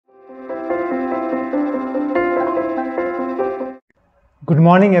Good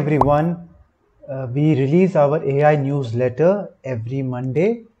morning, everyone. We release our AI newsletter every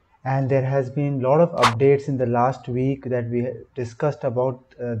Monday, and there has been a lot of updates in the last week that we discussed about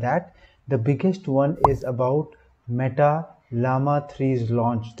that. The biggest one is about Meta Llama 3's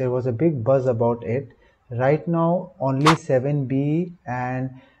launch. There was a big buzz about it. Right now, only 7B and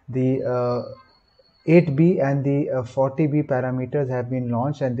the 8B and the 40B parameters have been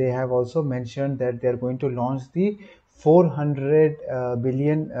launched, and they have also mentioned that they are going to launch the 400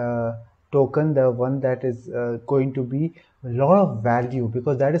 billion token, the one that is going to be a lot of value,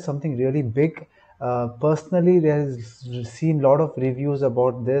 because that is something really big. Personally, there has seen a lot of reviews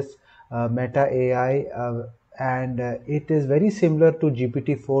about this Meta AI, and it is very similar to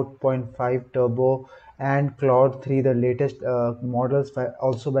GPT 4.5 Turbo and Claude 3, the latest models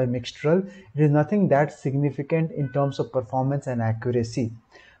also by Mixtral. It is nothing that significant in terms of performance and accuracy.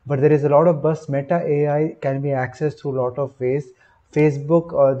 But there is a lot of buzz. Meta AI can be accessed through a lot of ways.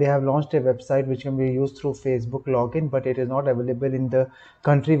 Facebook, they have launched a website which can be used through Facebook login, but it is not available in the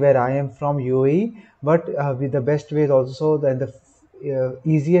country where I am from, UAE. But with the best way is also the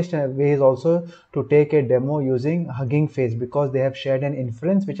easiest way is also to take a demo using Hugging Face, because they have shared an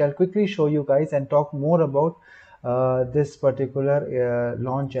inference which I'll quickly show you guys and talk more about this particular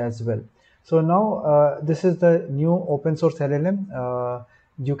launch as well. So now this is the new open source LLM.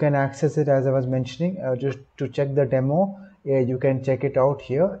 You can access it, as I was mentioning. Just to check the demo, you can check it out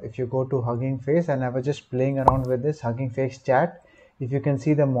here if you go to Hugging Face, and I was just playing around with this Hugging Face chat. If you can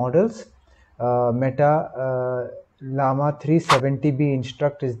see the models, Meta Llama 370B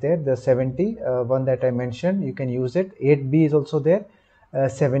instruct is there, the 70 one that I mentioned. You can use it. 8B is also there,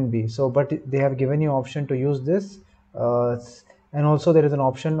 7B. So but they have given you option to use this, and also there is an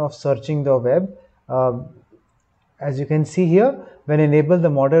option of searching the web. As you can see here, when enabled, the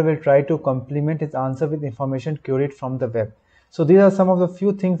model will try to complement its answer with information queried from the web. So these are some of the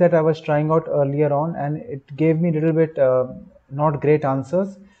few things that I was trying out earlier on, and it gave me a little bit not great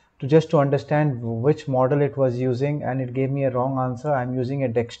answers to understand which model it was using, and it gave me a wrong answer. I'm using a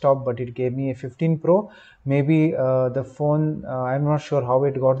desktop, but it gave me a 15 Pro. Maybe the phone, I'm not sure how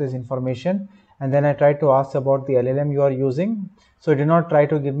it got this information. And then I tried to ask about the LLM you are using. So it did not try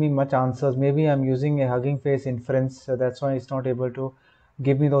to give me much answers. Maybe I'm using a Hugging Face inference, so that's why it's not able to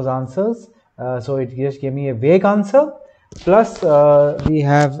give me those answers. So it just gave me a vague answer. Plus we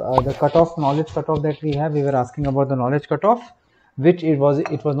have the cutoff, knowledge cutoff that we have. We were asking about the knowledge cutoff, which it was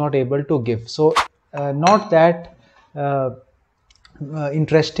not able to give. So not that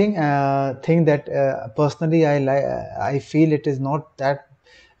interesting thing that personally I feel it is not that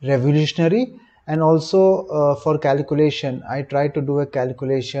revolutionary. And also for calculation, I try to do a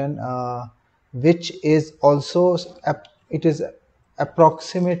calculation which is also it is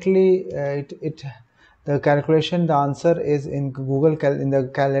approximately the calculation, the answer is in Google in the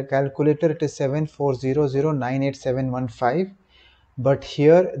calculator, it is 7400987115. But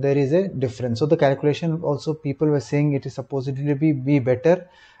here there is a difference. So the calculation also, people were saying it is supposedly be better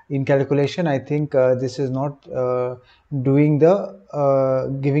in calculation. I think this is not doing the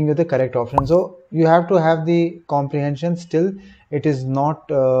giving you the correct option. So you have to have the comprehension. Still it is not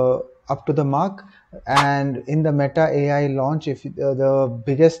up to the mark. And in the Meta AI launch, if the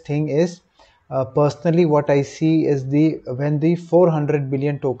biggest thing is personally what I see is when the 400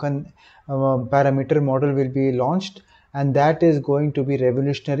 billion token parameter model will be launched, and that is going to be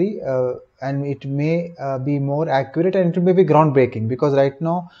revolutionary, and it may be more accurate, and it may be groundbreaking, because right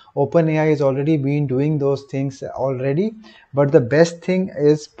now OpenAI has already been doing those things already. But the best thing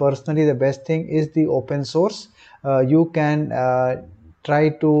is, personally the best thing is the open source. You can try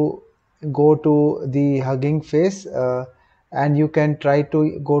to go to the Hugging Face, and you can try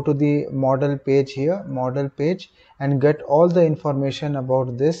to go to the model page here, model page, and get all the information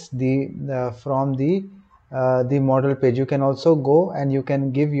about this from the model page. You can also go and you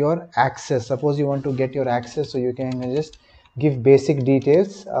can give your access. Suppose you want to get your access, so you can just give basic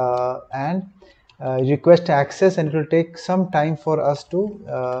details and request access, and it will take some time for us to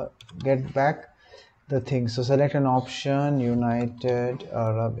get back the thing. So select an option, United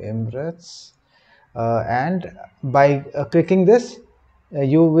Arab Emirates, and by clicking this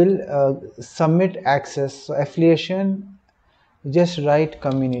you will submit access. So affiliation, just write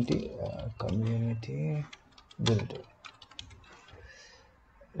community builder.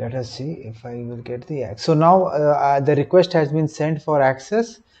 Let us see if I will get the access. So now the request has been sent for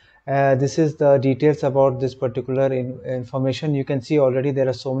access. This is the details about this particular information. You can see already there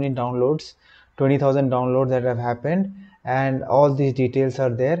are so many downloads, 20,000 downloads that have happened, and all these details are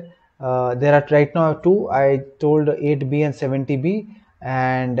there. There are right now two. I told 8B and 70B,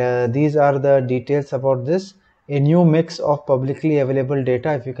 and these are the details about this. a new mix of publicly available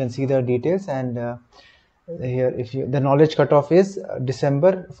data. If you can see the details, and here, if you, the knowledge cutoff is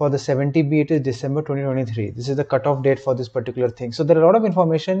December for the 70B, it is December 2023. This is the cutoff date for this particular thing. So there are a lot of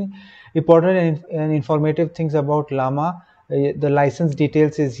information, important and informative things about Llama. The license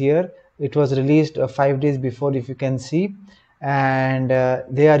details is here. It was released 5 days before, if you can see, and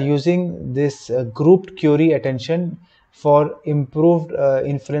they are using this grouped query attention for improved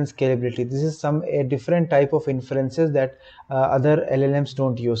inference scalability. This is a different type of inferences that other LLMs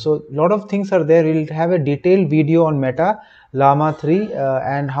don't use. So a lot of things are there. We'll have a detailed video on Meta Llama 3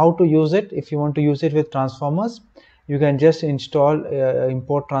 and how to use it. If you want to use it with transformers, you can just install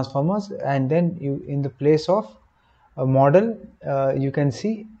import transformers, and then you, in the place of a model, you can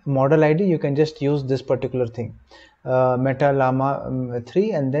see model ID, you can just use this particular thing, Meta Llama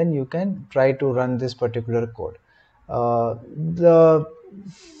 3, and then you can try to run this particular code. So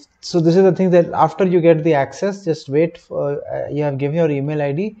this is the thing, that after you get the access, just wait for, you have given your email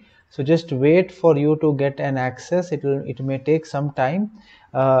ID, so just wait for you to get an access. It may take some time.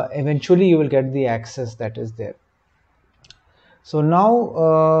 Eventually you will get the access that is there. So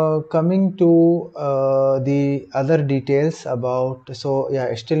now coming to the other details about, so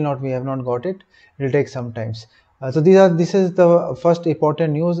yeah, still not, we have not got it. It will take some times. So this is the first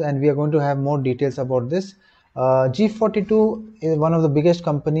important news, and we are going to have more details about this. G42 is one of the biggest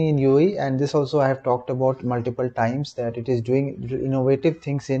company in UAE, and this also I have talked about multiple times, that it is doing innovative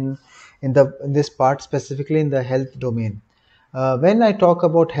things in this part, specifically in the health domain. When I talk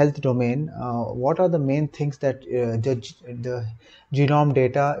about health domain, what are the main things that the genome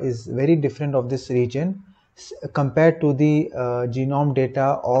data is very different of this region compared to the genome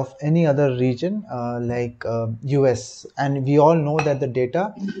data of any other region like US, and we all know that the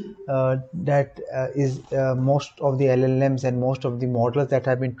data that is most of the LLMs and most of the models that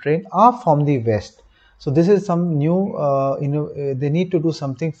have been trained are from the West. So this is some new, they need to do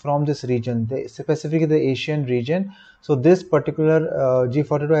something from this region, specifically the Asian region. So this particular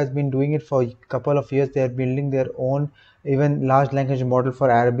G42 has been doing it for a couple of years. They are building their own, even large language model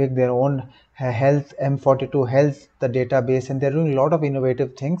for Arabic, their own health, M42 health, the database, and they're doing a lot of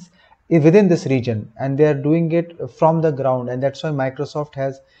innovative things within this region, and they are doing it from the ground. And that's why Microsoft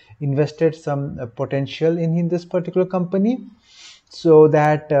has invested some potential in this particular company, so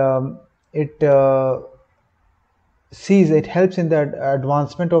that it helps in the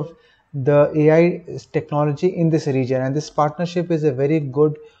advancement of the AI technology in this region. And this partnership is a very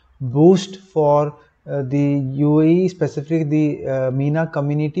good boost for the UAE, specifically the MENA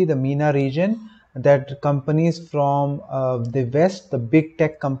community, the MENA region, that companies from the West, the big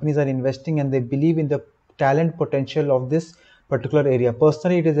tech companies, are investing, and they believe in the talent potential of this particular area.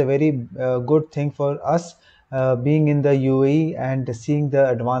 Personally, it is a very good thing for us being in the UAE and seeing the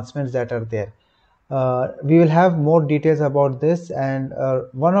advancements that are there. We will have more details about this, and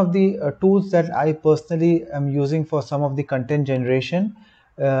one of the tools that I personally am using for some of the content generation,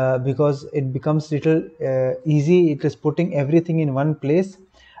 because it becomes little easy, it is putting everything in one place.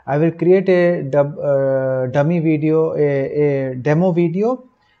 I will create a dummy video, a demo video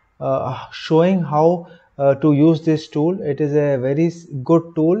showing how to use this tool. It is a very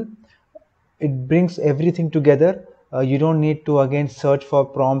good tool. It brings everything together. You don't need to again search for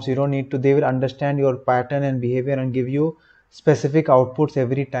prompts. You don't need to, they will understand your pattern and behavior and give you specific outputs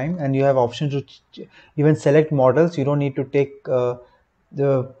every time. And you have options to even select models. You don't need to take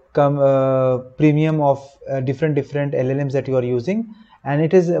the premium of different LLMs that you are using. And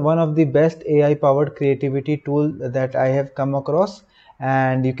it is one of the best AI powered creativity tool that I have come across.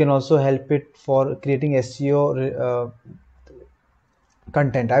 And you can also help it for creating SEO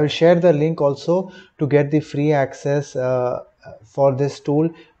content. I will share the link also to get the free access for this tool.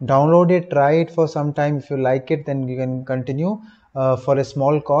 Download it, try it for some time. If you like it, then you can continue for a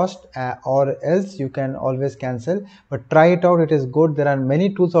small cost, or else you can always cancel. But try it out, it is good. There are many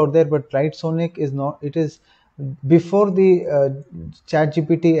tools out there, but Writesonic is not, it is before the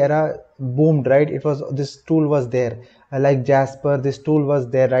ChatGPT era boomed, right? It was, this tool was there, like Jasper, this tool was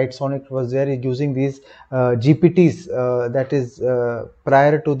there, Writesonic was there, using these GPTs, that is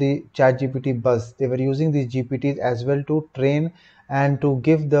prior to the ChatGPT buzz. They were using these GPTs as well to train and to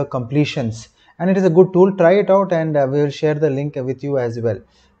give the completions, and it is a good tool. Try it out, and we will share the link with you as well.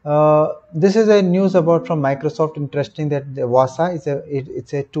 This is a news about from Microsoft. Interesting that the Wasa is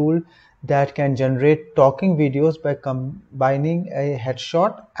it's a tool that can generate talking videos by combining a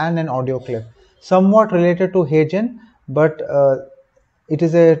headshot and an audio clip, somewhat related to Hagen, but it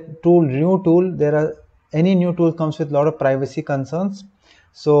is a tool, new tool. There are, any new tool comes with a lot of privacy concerns,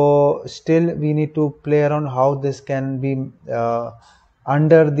 so still we need to play around how this can be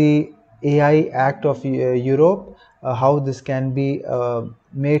under the AI Act of Europe, how this can be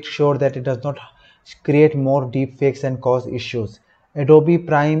made sure that it does not create more deepfakes and cause issues. Adobe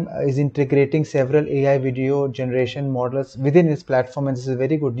Prime is integrating several AI video generation models within its platform, and this is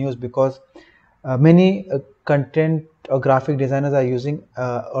very good news because many content or graphic designers are using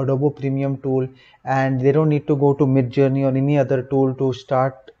Adobe Premium tool, and they don't need to go to Midjourney or any other tool to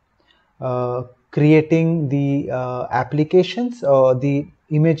start creating the applications or the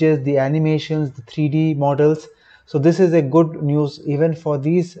images, the animations, the 3D models. So this is a good news even for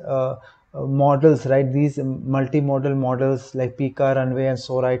these models, right? These multimodal models like Pika, Runway, and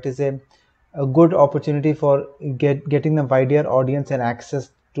Sora. It is a good opportunity for getting a wider audience and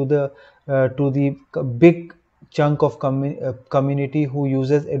access to the big chunk of community who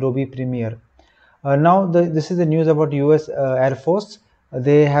uses Adobe Premiere. Now, this is the news about US Air Force.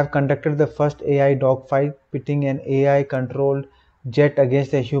 They have conducted the first AI dogfight, pitting an AI-controlled jet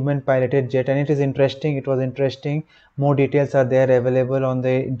against a human-piloted jet, and it is interesting. It was interesting. More details are there available on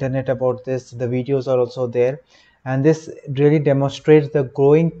the internet about this. The videos are also there, and this really demonstrates the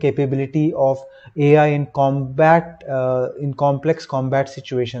growing capability of AI in combat, in complex combat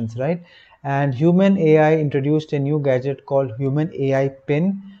situations, right? And human AI introduced a new gadget called Human AI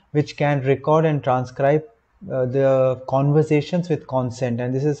Pin, which can record and transcribe the conversations with consent.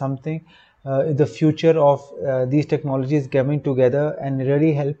 And this is something the future of these technologies coming together and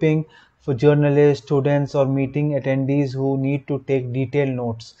really helping for journalists, students, or meeting attendees who need to take detailed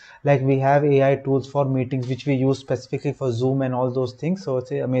notes. Like we have AI tools for meetings, which we use specifically for Zoom and all those things. So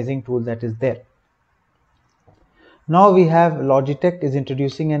it's an amazing tool that is there. Now we have Logitech is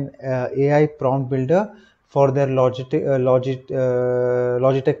introducing an AI prompt builder for their Logitech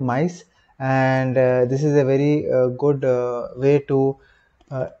mice, and this is a very good way to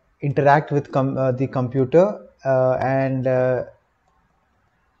interact with the computer, and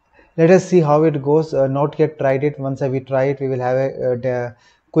let us see how it goes. Not yet tried it. Once we try it, we will have a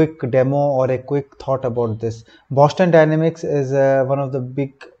quick demo or a quick thought about this. Boston Dynamics is one of the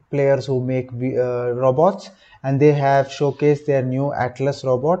big players who make robots, and they have showcased their new Atlas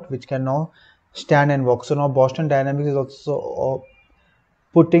robot, which can now stand and walk. So now Boston Dynamics is also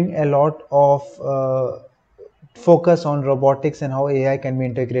putting a lot of focus on robotics and how AI can be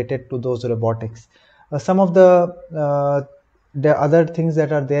integrated to those robotics. Some of the other things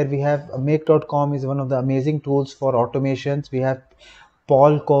that are there, we have make.com is one of the amazing tools for automations. We have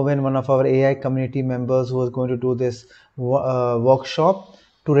Paul Cohen, one of our AI community members, who is going to do this workshop.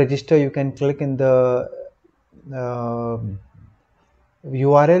 To register, you can click in the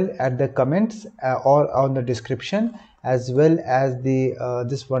URL at the comments or on the description, as well as the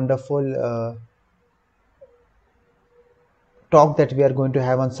this wonderful talk that we are going to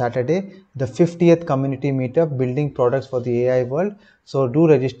have on Saturday, the 50th community meetup, building products for the AI world. So do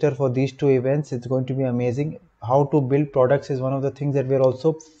register for these two events. It's going to be amazing. How to build products is one of the things that we're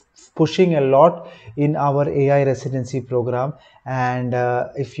also pushing a lot in our AI residency program. And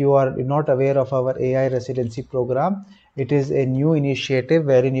if you are not aware of our AI residency program, it is a new initiative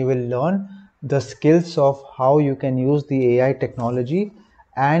wherein you will learn the skills of how you can use the AI technology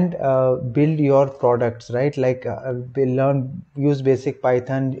and build your products, right? Like use basic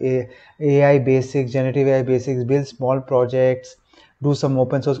Python, AI basics, generative AI basics, build small projects, do some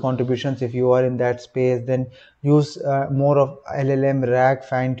open source contributions if you are in that space, then use more of LLM RAG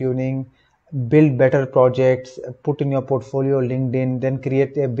fine tuning, build better projects, put in your portfolio LinkedIn, then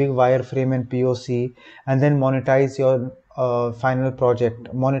create a big wireframe and POC, and then monetize your final project,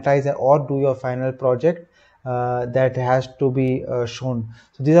 monetize or do your final project that has to be shown.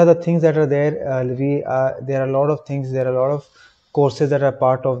 So these are the things that are there. There are a lot of things, there are a lot of courses that are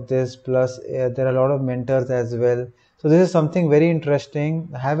part of this, plus there are a lot of mentors as well. So this is something very interesting.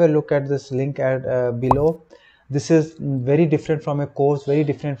 Have a look at this link at below. This is very different from a course, very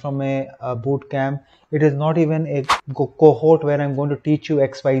different from a boot camp. It is not even a cohort where I'm going to teach you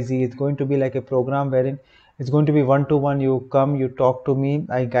XYZ. It's going to be like a program wherein it's going to be one-to-one. You come, you talk to me,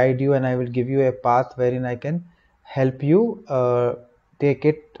 I guide you, and I will give you a path wherein I can help you take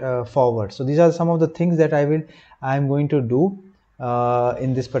it forward. So these are some of the things that I'm going to do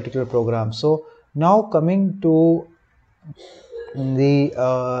in this particular program. So now coming to the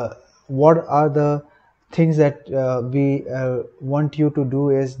what are the things that we want you to do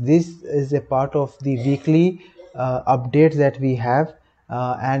is, this is a part of the weekly updates that we have,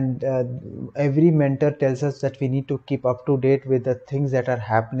 and every mentor tells us that we need to keep up to date with the things that are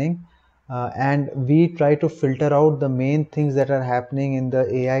happening, and we try to filter out the main things that are happening in the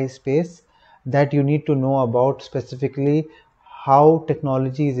AI space that you need to know about, specifically how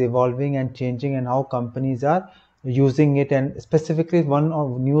technology is evolving and changing and how companies are using it. And specifically one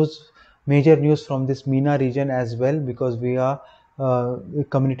of news major news from this MENA region as well, because we are a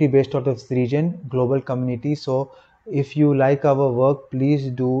community based out of this region, global community. So if you like our work, please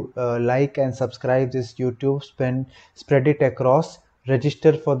do like and subscribe this YouTube, spread it across,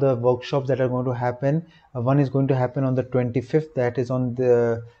 register for the workshops that are going to happen. One is going to happen on the 25th, that is on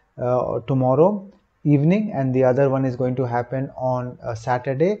the tomorrow evening, and the other one is going to happen on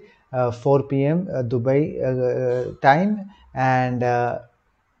Saturday, 4 p.m. Dubai time. And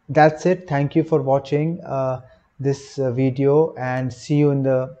that's it. Thank you for watching this video, and see you in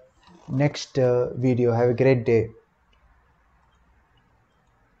the next video. Have a great day.